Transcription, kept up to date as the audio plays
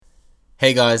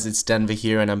Hey guys, it's Denver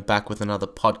here, and I'm back with another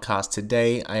podcast.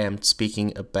 Today, I am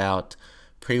speaking about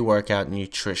pre workout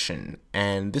nutrition,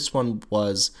 and this one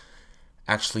was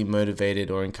actually motivated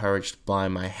or encouraged by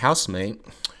my housemate,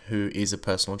 who is a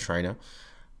personal trainer.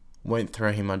 Won't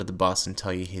throw him under the bus and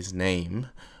tell you his name,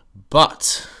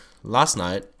 but last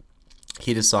night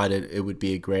he decided it would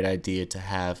be a great idea to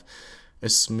have a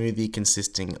smoothie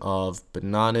consisting of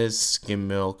bananas, skim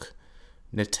milk,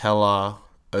 Nutella,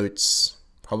 oats,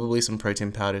 probably some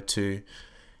protein powder too,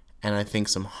 and I think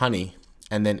some honey,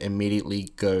 and then immediately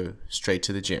go straight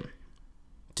to the gym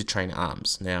to train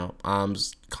arms. Now,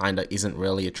 arms kinda isn't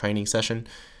really a training session.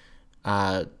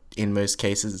 In most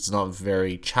cases, it's not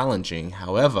very challenging.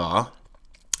 However,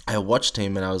 I watched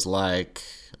him and I was like,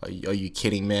 are you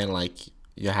kidding, man? Like,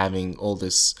 you're having all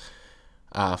this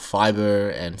fiber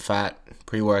and fat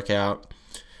pre-workout.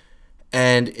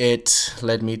 And it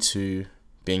led me to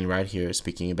being right here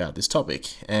speaking about this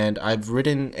topic. And I've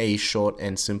written a short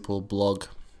and simple blog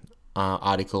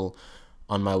article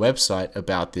on my website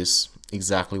about this,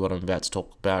 exactly what I'm about to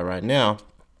talk about right now.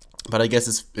 But I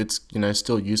guess it's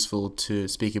still useful to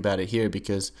speak about it here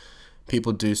because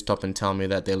people do stop and tell me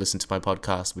that they listen to my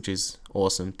podcast, which is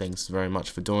awesome. Thanks very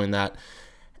much for doing that.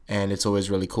 And it's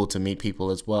always really cool to meet people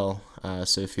as well.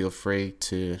 So feel free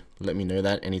to let me know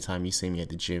that anytime you see me at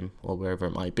the gym or wherever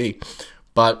it might be.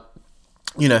 But,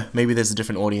 maybe there's a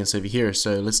different audience over here.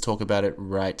 So let's talk about it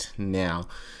right now.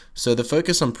 So the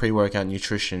focus on pre-workout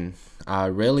nutrition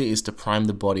really is to prime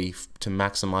the body to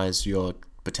maximize your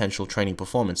potential training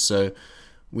performance. So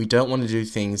we don't want to do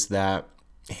things that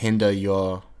hinder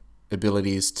your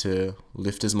abilities to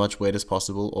lift as much weight as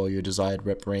possible or your desired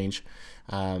rep range,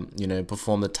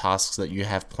 perform the tasks that you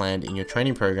have planned in your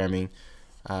training programming,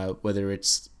 whether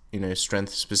it's,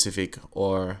 strength specific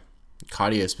or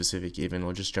cardio specific even,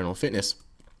 or just general fitness.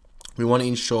 We want to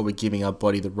ensure we're giving our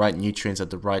body the right nutrients at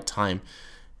the right time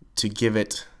to give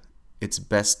it its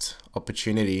best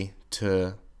opportunity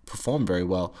to perform very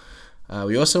well.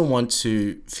 We also want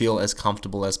to feel as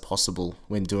comfortable as possible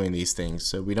when doing these things.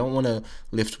 So we don't want to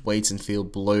lift weights and feel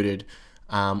bloated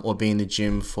or be in the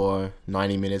gym for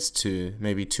 90 minutes to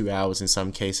maybe 2 hours in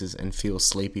some cases and feel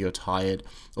sleepy or tired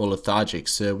or lethargic.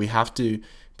 So we have to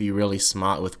be really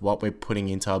smart with what we're putting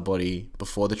into our body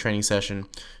before the training session,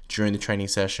 during the training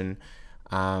session,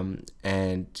 and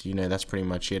that's pretty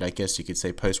much it. I guess you could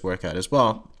say post-workout as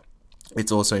well.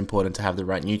 It's also important to have the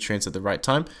right nutrients at the right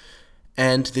time.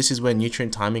 And this is where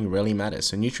nutrient timing really matters.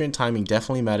 So nutrient timing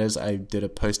definitely matters. I did a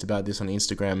post about this on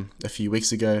Instagram a few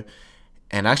weeks ago,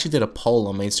 and I actually did a poll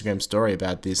on my Instagram story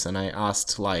about this, and I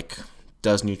asked,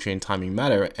 does nutrient timing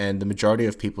matter? And the majority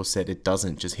of people said it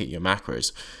doesn't, just hit your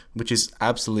macros, which is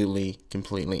absolutely,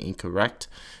 completely incorrect.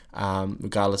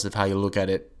 Regardless of how you look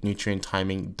at it, nutrient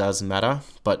timing does matter,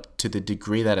 but to the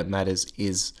degree that it matters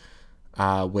is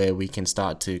where we can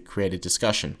start to create a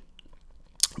discussion.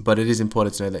 But it is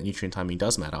important to know that nutrient timing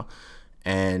does matter.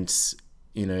 And,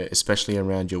 especially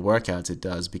around your workouts, it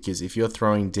does. Because if you're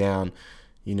throwing down,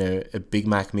 a Big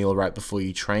Mac meal right before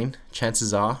you train,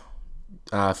 chances are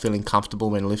feeling comfortable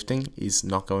when lifting is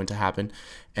not going to happen.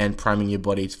 And priming your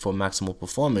body for maximal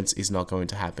performance is not going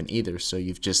to happen either. So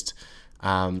you've just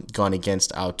gone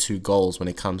against our two goals when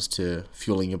it comes to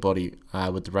fueling your body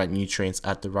with the right nutrients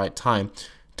at the right time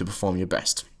to perform your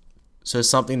best. So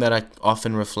something that I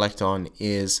often reflect on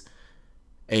is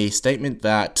a statement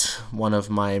that one of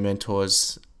my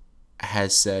mentors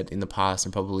has said in the past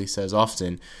and probably says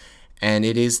often, and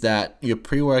it is that your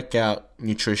pre-workout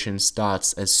nutrition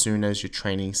starts as soon as your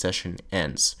training session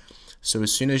ends. So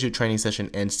as soon as your training session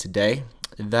ends today,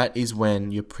 that is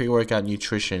when your pre-workout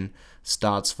nutrition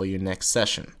starts for your next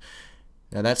session.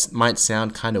 Now that might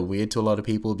sound kind of weird to a lot of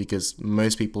people because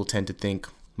most people tend to think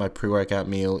my pre-workout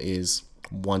meal is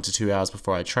 1 to 2 hours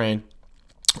before I train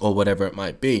or whatever it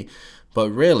might be. But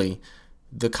really,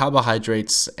 the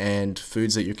carbohydrates and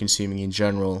foods that you're consuming in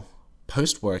general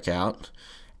post-workout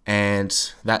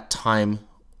and that time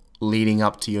leading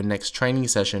up to your next training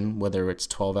session, whether it's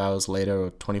 12 hours later or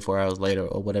 24 hours later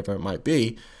or whatever it might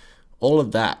be, all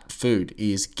of that food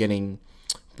is getting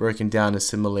broken down,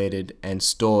 assimilated, and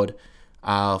stored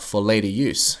for later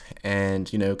use.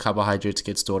 And, carbohydrates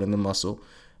get stored in the muscle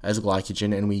as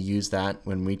glycogen, and we use that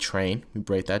when we train. We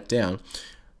break that down.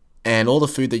 And all the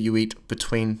food that you eat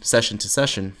between session to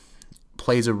session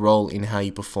plays a role in how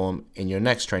you perform in your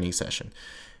next training session.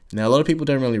 Now, a lot of people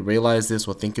don't really realize this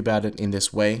or think about it in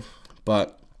this way,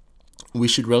 but we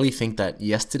should really think that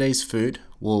yesterday's food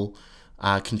will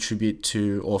contribute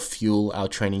to or fuel our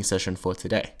training session for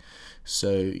today.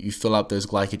 So you fill up those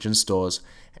glycogen stores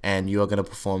and you are going to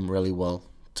perform really well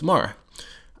tomorrow.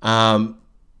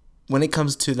 when it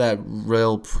comes to that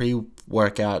real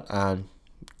pre-workout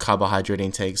carbohydrate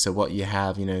intake, so what you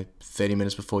have, 30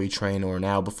 minutes before you train or an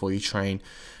hour before you train,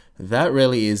 that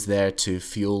really is there to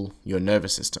fuel your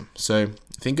nervous system. So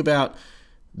think about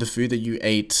the food that you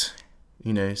ate,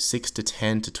 6 to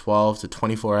 10 to 12 to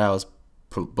 24 hours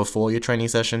before your training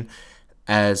session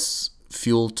as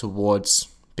fuel towards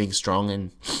being strong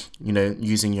and,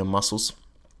 using your muscles,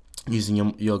 using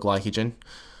your glycogen.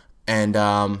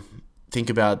 And think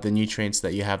about the nutrients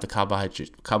that you have, the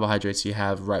carbohydrates you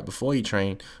have right before you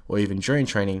train or even during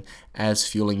training as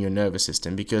fueling your nervous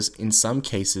system. Because in some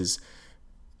cases,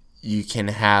 you can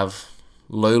have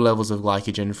low levels of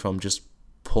glycogen from just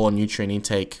poor nutrient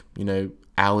intake,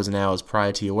 hours and hours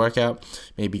prior to your workout,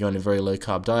 maybe on a very low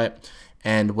carb diet.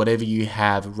 And whatever you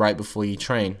have right before you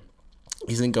train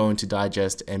isn't going to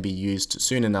digest and be used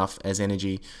soon enough as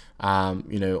energy,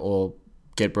 or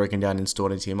get broken down and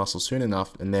stored into your muscles soon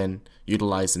enough and then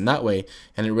utilized in that way.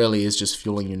 And it really is just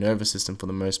fueling your nervous system for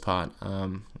the most part,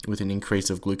 with an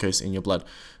increase of glucose in your blood.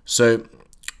 So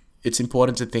it's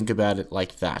important to think about it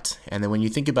like that. And then when you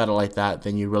think about it like that,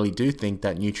 then you really do think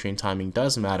that nutrient timing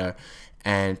does matter.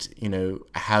 And,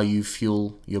 how you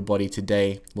fuel your body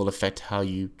today will affect how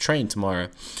you train tomorrow.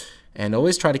 And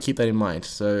always try to keep that in mind.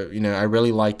 So, I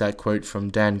really like that quote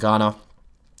from Dan Garner.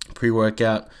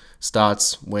 Pre-workout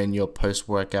starts when your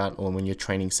post-workout or when your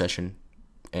training session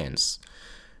ends.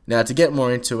 Now, to get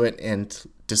more into it and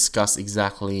discuss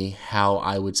exactly how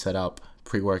I would set up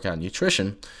pre-workout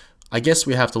nutrition, I guess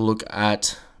we have to look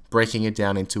at breaking it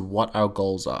down into what our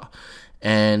goals are.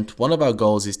 And one of our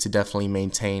goals is to definitely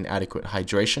maintain adequate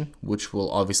hydration, which will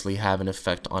obviously have an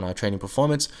effect on our training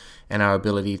performance and our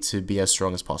ability to be as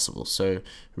strong as possible. So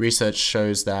research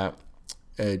shows that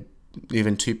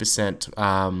even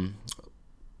 2%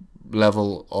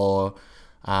 level or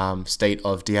state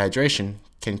of dehydration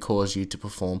can cause you to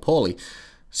perform poorly.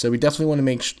 So we definitely want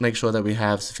to make sure that we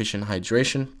have sufficient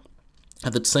hydration.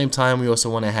 At the same time, we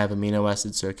also want to have amino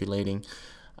acids circulating.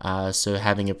 So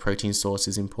having a protein source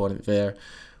is important there.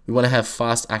 We want to have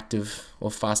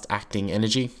fast-acting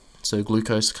energy. So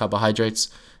glucose, carbohydrates,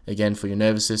 again, for your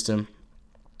nervous system,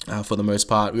 for the most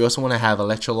part. We also want to have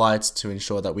electrolytes to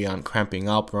ensure that we aren't cramping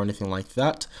up or anything like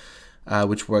that,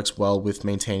 which works well with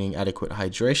maintaining adequate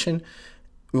hydration.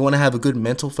 We want to have a good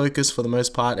mental focus for the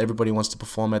most part. Everybody wants to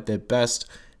perform at their best.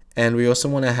 And we also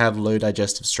want to have low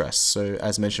digestive stress. So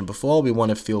as mentioned before, we want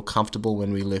to feel comfortable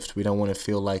when we lift. We don't want to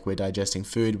feel like we're digesting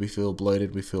food. We feel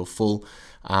bloated, we feel full.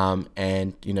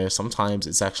 And sometimes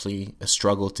it's actually a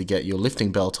struggle to get your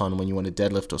lifting belt on when you want to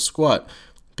deadlift or squat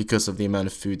because of the amount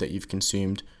of food that you've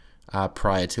consumed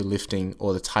prior to lifting,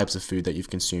 or the types of food that you've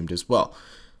consumed as well.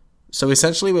 So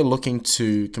essentially, we're looking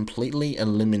to completely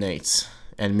eliminate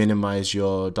and minimize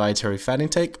your dietary fat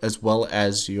intake as well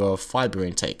as your fiber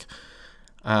intake.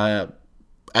 At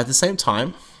the same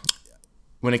time,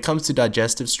 when it comes to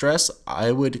digestive stress,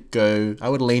 I would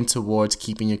lean towards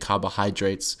keeping your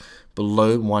carbohydrates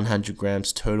below 100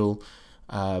 grams total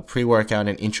pre-workout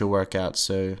and intra-workout.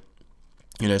 So,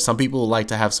 some people like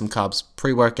to have some carbs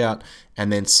pre-workout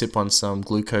and then sip on some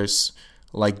glucose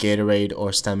like Gatorade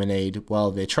or Staminade while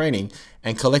they're training.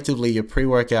 And collectively, your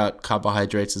pre-workout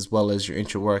carbohydrates as well as your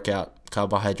intra-workout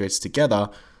carbohydrates together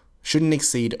shouldn't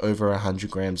exceed over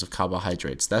 100 grams of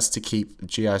carbohydrates. That's to keep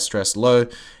GI stress low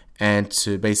and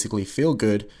to basically feel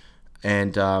good.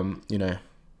 And,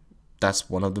 that's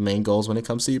one of the main goals when it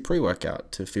comes to your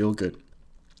pre-workout, to feel good.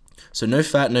 So no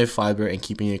fat, no fiber, and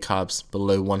keeping your carbs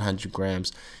below 100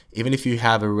 grams. Even if you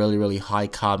have a really, really high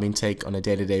carb intake on a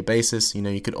day-to-day basis,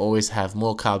 you could always have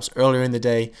more carbs earlier in the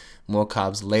day, more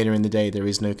carbs later in the day. There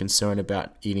is no concern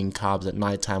about eating carbs at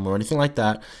nighttime or anything like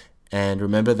that. And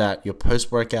remember that your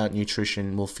post-workout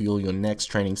nutrition will fuel your next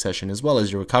training session as well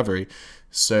as your recovery.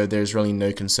 So there's really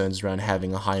no concerns around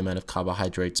having a high amount of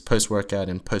carbohydrates post-workout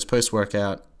and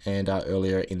post-workout and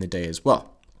earlier in the day as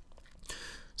well.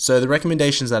 So the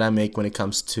recommendations that I make when it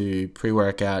comes to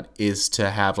pre-workout is to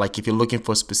have, if you're looking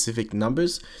for specific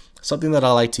numbers, something that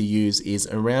I like to use is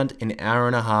around an hour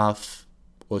and a half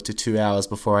or to 2 hours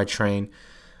before I train.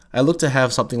 I look to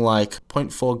have something like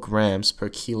 0.4 grams per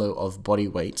kilo of body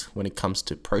weight when it comes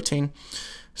to protein.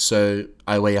 So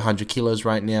I weigh 100 kilos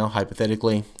right now,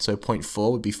 hypothetically. So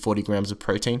 0.4 would be 40 grams of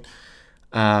protein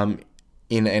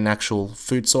in an actual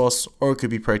food source, or it could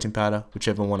be protein powder,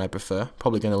 whichever one I prefer.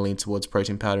 Probably going to lean towards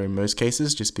protein powder in most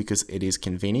cases, just because it is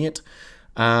convenient.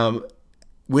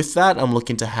 With that, I'm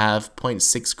looking to have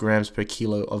 0.6 grams per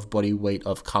kilo of body weight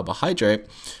of carbohydrate,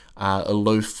 a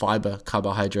low fiber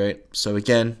carbohydrate. So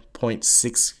again,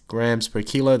 0.6 grams per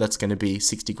kilo, that's going to be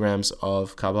 60 grams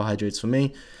of carbohydrates for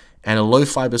me. And a low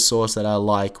fiber source that I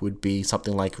like would be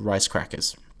something like rice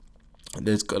crackers.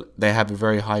 They have a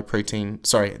very high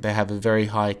they have a very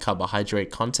high carbohydrate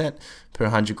content per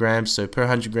 100 grams. So per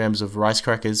 100 grams of rice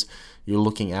crackers, you're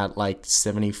looking at like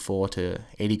 74 to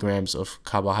 80 grams of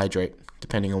carbohydrate,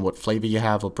 depending on what flavor you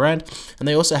have or brand. And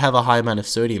they also have a high amount of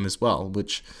sodium as well,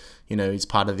 which, is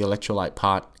part of the electrolyte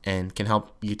part and can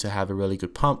help you to have a really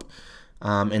good pump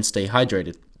and stay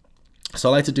hydrated. So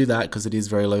I like to do that because it is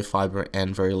very low fiber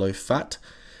and very low fat.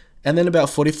 And then about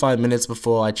 45 minutes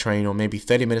before I train, or maybe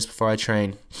 30 minutes before I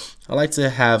train, I like to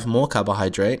have more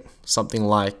carbohydrate, something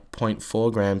like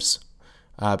 0.4 grams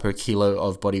per kilo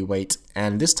of body weight.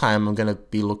 And this time I'm going to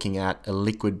be looking at a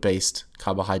liquid-based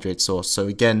carbohydrate source. So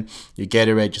again, your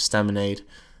Gatorade, your Staminade.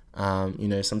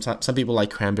 Sometimes some people like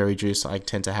cranberry juice. I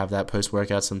tend to have that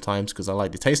post-workout sometimes because I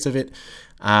like the taste of it.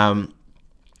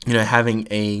 Having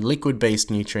a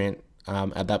liquid-based nutrient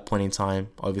at that point in time,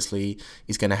 obviously,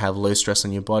 is going to have low stress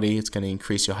on your body. It's going to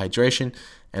increase your hydration,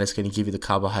 and it's going to give you the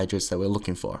carbohydrates that we're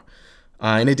looking for.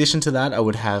 In addition to that, I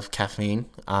would have caffeine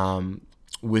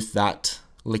with that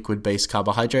liquid-based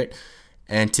carbohydrate.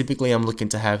 And typically, I'm looking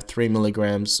to have 3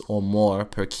 milligrams or more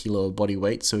per kilo of body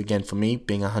weight. So again, for me,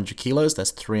 being 100 kilos,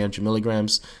 that's 300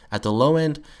 milligrams at the low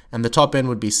end. And the top end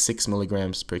would be 6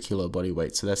 milligrams per kilo of body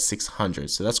weight. So that's 600.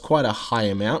 So that's quite a high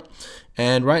amount.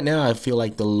 And right now, I feel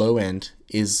like the low end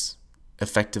is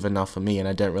effective enough for me. And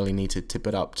I don't really need to tip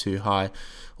it up too high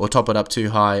or top it up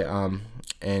too high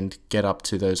and get up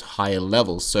to those higher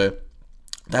levels. So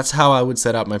that's how I would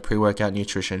set up my pre-workout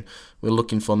nutrition. We're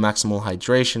looking for maximal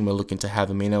hydration. We're looking to have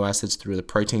amino acids through the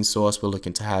protein source. We're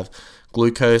looking to have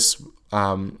glucose,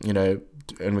 and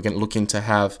we're looking to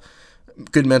have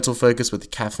good mental focus with the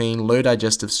caffeine, low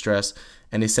digestive stress,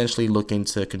 and essentially looking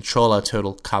to control our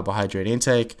total carbohydrate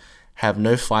intake, have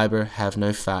no fiber, have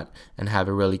no fat, and have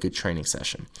a really good training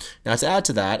session. Now, to add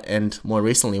to that, and more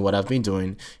recently what I've been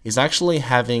doing, is actually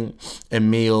having a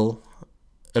meal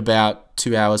about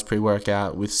 2 hours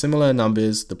pre-workout with similar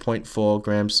numbers, the 0.4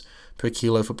 grams per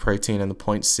kilo for protein and the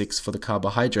 0.6 for the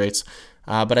carbohydrates.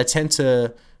 But I tend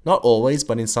to, not always,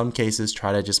 but in some cases,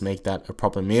 try to just make that a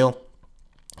proper meal.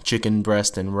 Chicken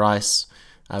breast and rice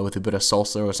with a bit of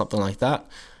salsa or something like that.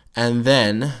 And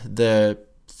then the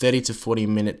 30 to 40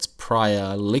 minutes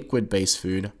prior liquid-based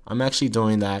food, I'm actually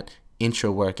doing that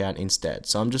intra-workout instead.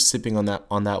 So I'm just sipping on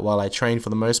that while I train for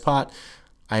the most part.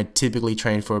 I typically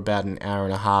train for about an hour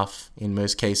and a half in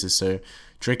most cases. So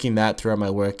drinking that throughout my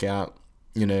workout,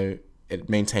 it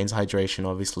maintains hydration.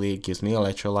 Obviously, it gives me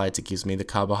electrolytes, it gives me the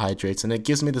carbohydrates, and it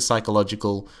gives me the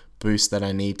psychological boost that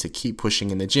I need to keep pushing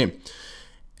in the gym.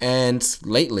 And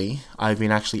lately, I've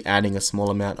been actually adding a small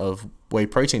amount of whey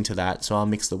protein to that. So I'll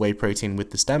mix the whey protein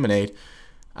with the Staminade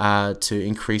to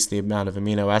increase the amount of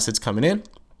amino acids coming in.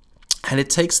 And it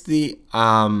takes the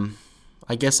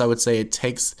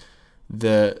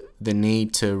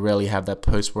need to really have that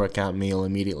post-workout meal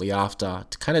immediately after.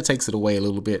 It kind of takes it away a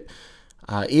little bit.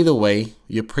 Either way,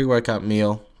 your pre-workout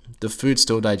meal, the food's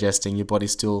still digesting, your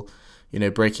body's still,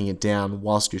 breaking it down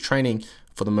whilst you're training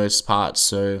for the most part.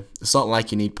 So it's not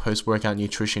like you need post-workout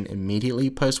nutrition immediately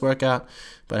post-workout,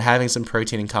 but having some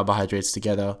protein and carbohydrates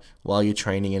together while you're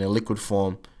training in a liquid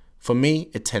form, for me,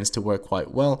 it tends to work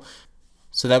quite well.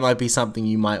 So that might be something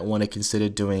you might want to consider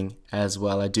doing as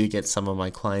well. I do get some of my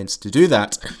clients to do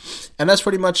that. And that's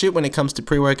pretty much it when it comes to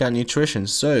pre-workout nutrition.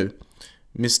 So,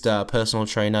 Mr. Personal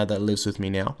Trainer that lives with me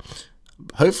now,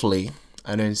 hopefully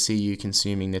I don't see you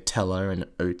consuming Nutella and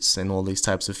oats and all these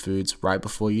types of foods right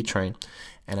before you train.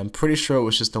 And I'm pretty sure it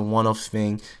was just a one-off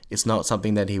thing. It's not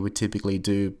something that he would typically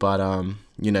do, but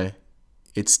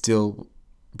it still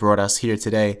brought us here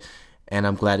today, and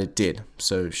I'm glad it did.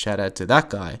 So shout out to that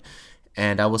guy.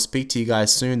 And I will speak to you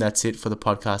guys soon. That's it for the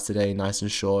podcast today. Nice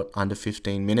and short, under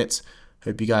 15 minutes.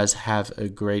 Hope you guys have a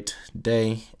great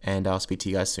day, and I'll speak to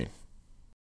you guys soon.